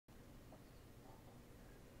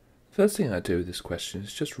First thing I do with this question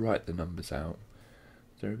is just write the numbers out.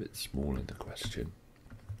 They're a bit small in the question.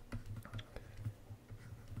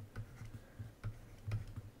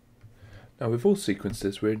 Now with all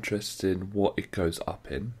sequences we're interested in what it goes up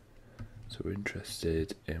in. So we're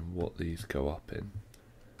interested in what these go up in.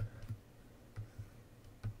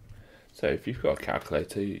 So if you've got a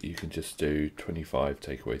calculator, you can just do 25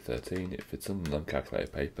 take away 13. If it's on an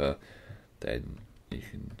uncalculated paper, then you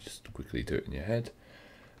can just quickly do it in your head.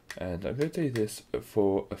 And I'm going to do this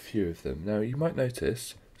for a few of them. Now you might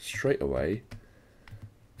notice straight away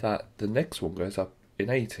that the next one goes up in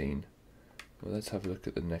 18. Well, let's have a look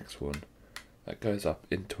at the next one. That goes up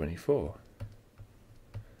in 24.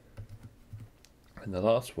 And the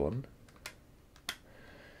last one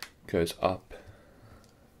goes up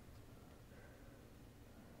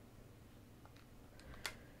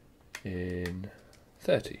in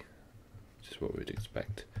 30, which is what we'd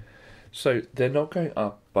expect. So they're not going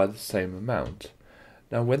up by the same amount.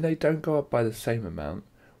 Now when they don't go up by the same amount,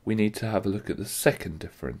 we need to have a look at the second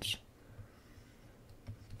difference.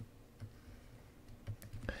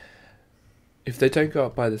 If they don't go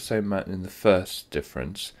up by the same amount in the first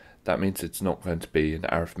difference, that means it's not going to be an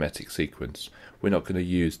arithmetic sequence. We're not going to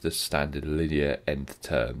use the standard linear nth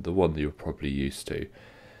term, the one that you're probably used to.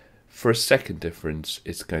 For a second difference,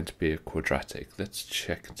 it's going to be a quadratic. Let's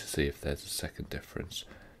check to see if there's a second difference.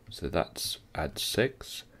 So that's add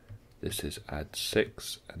 6, this is add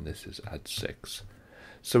 6, and this is add 6.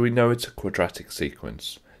 So we know it's a quadratic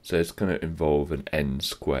sequence, so it's going to involve an n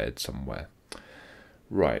squared somewhere.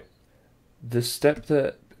 Right, the step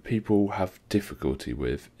that people have difficulty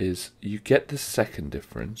with is you get the second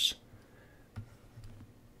difference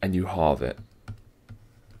and you halve it. And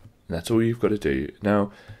that's all you've got to do.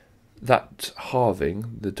 Now, that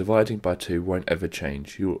halving, the dividing by 2, won't ever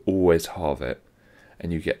change. You'll always halve it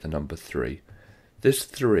and you get the number 3. This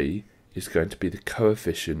 3 is going to be the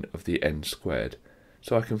coefficient of the n squared.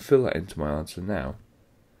 So I can fill that into my answer now.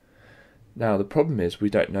 Now the problem is we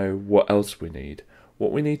don't know what else we need.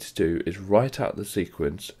 What we need to do is write out the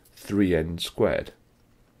sequence 3n squared.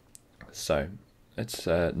 So let's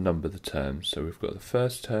number the terms. So we've got the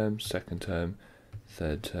first term, second term,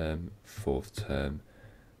 third term, fourth term,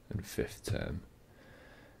 and fifth term.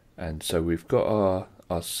 And so we've got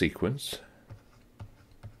our sequence,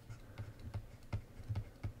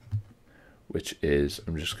 which is,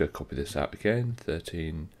 I'm just going to copy this out again,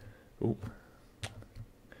 13, oh,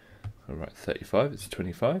 all right, 35, it's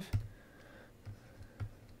 25,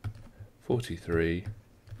 43,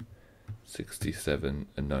 67,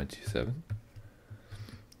 and 97.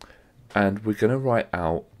 And we're going to write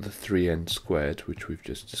out the 3n squared, which we've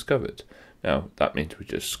just discovered. Now, that means we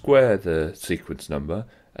just square the sequence number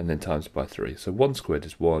and then times by 3. So 1 squared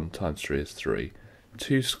is 1, times 3 is 3.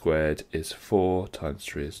 2 squared is 4, times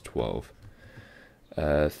 3 is 12.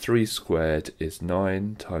 3 squared is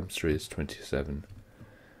 9, times 3 is 27.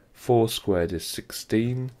 4 squared is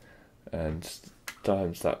 16, and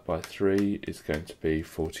times that by 3 is going to be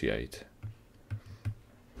 48.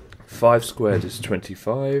 5 squared is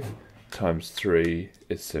 25, times 3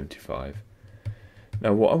 is 75.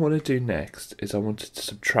 Now what I want to do next is I want to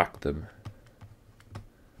subtract them.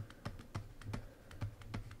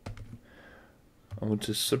 I want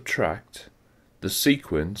to subtract the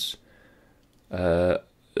sequence. I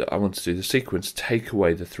want to do the sequence take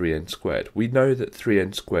away the 3n squared. We know that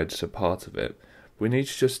 3n squared is a part of it. We need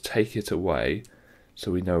to just take it away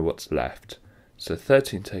so we know what's left. So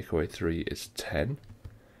 13 take away 3 is 10.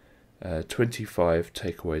 25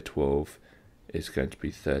 take away 12 is going to be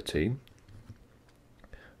 13.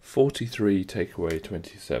 43 take away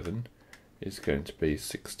 27 is going to be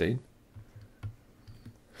 16.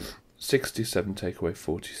 67 take away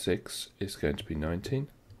 46 is going to be 19.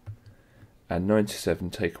 And 97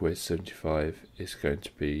 take away 75 is going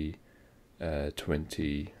to be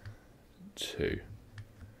 22.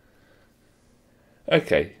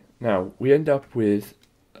 Okay, now we end up with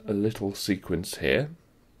a little sequence here.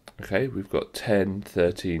 Okay, we've got 10,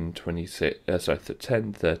 13, 26,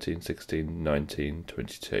 10, 13, 16, 19,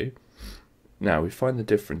 22. Now we find the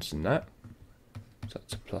difference in that. So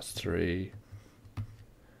that's a plus 3,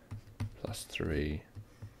 plus 3,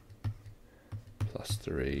 plus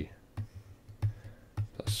 3,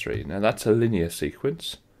 plus 3. Now that's a linear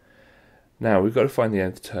sequence. Now we've got to find the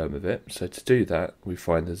nth term of it. So to do that, we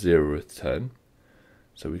find the 0th term.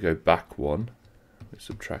 So we go back 1, we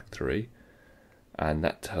subtract 3. And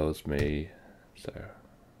that tells me, so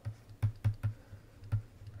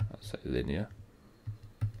I'll say linear.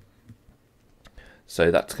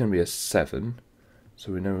 So that's going to be a 7.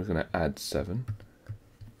 So we know we're going to add 7.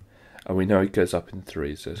 And we know it goes up in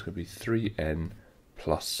 3, so it's going to be 3n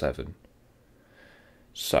plus 7.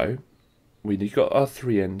 So we've got our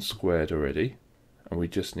 3n squared already, and we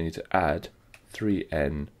just need to add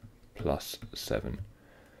 3n plus 7.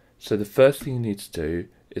 So the first thing you need to do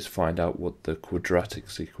is find out what the quadratic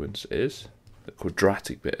sequence is, the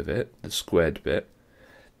quadratic bit of it, the squared bit.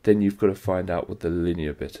 Then you've got to find out what the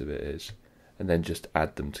linear bit of it is, and then just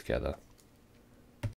add them together.